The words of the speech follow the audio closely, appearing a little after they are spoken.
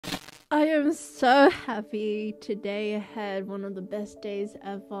I am so happy. Today I had one of the best days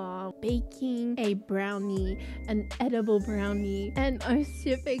ever, baking a brownie, an edible brownie, and I'm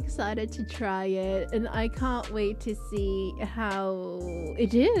super excited to try it, and I can't wait to see how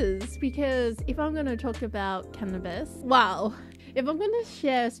it is, because if I'm going to talk about cannabis, wow. If I'm going to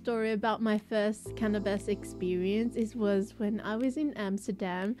share a story about my first cannabis experience, it was when I was in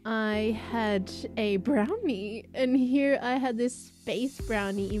Amsterdam. I had a brownie, and here I had this space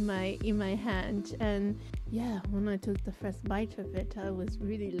brownie in my hand, and yeah, when I took the first bite of it, I was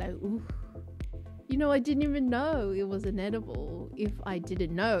really like, ooh. You know, I didn't even know it was an edible. If I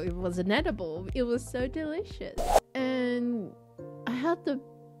didn't know it was an edible, it was so delicious. And I had the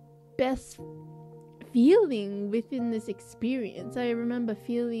best feeling within this experience. I remember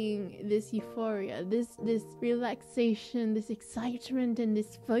feeling this euphoria, this relaxation, this excitement, and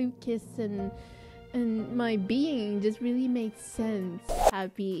this focus, and my being just really made sense.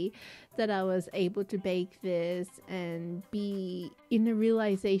 Happy that I was able to bake this and be in a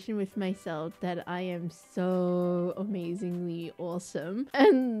realization with myself that I am so amazingly awesome,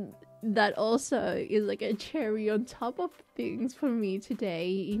 and that also is like a cherry on top of things for me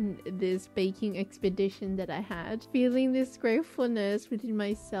today in this baking expedition that I had. Feeling this gratefulness within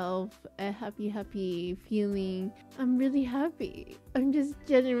myself, a happy feeling. I'm really happy. I'm just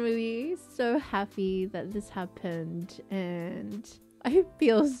genuinely so happy that this happened, and I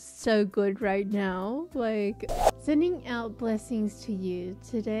feel so good right now. Like, sending out blessings to you.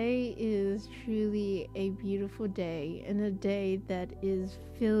 Today is truly a beautiful day, and a day that is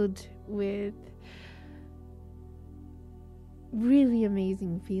filled with really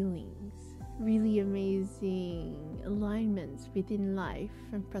amazing feelings, really amazing alignments within life,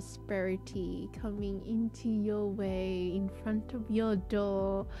 and prosperity coming into your way, in front of your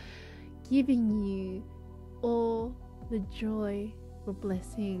door, giving you all the joy, the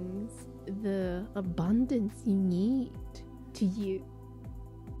blessings, the abundance you need to you.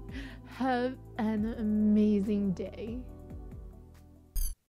 Have an amazing day.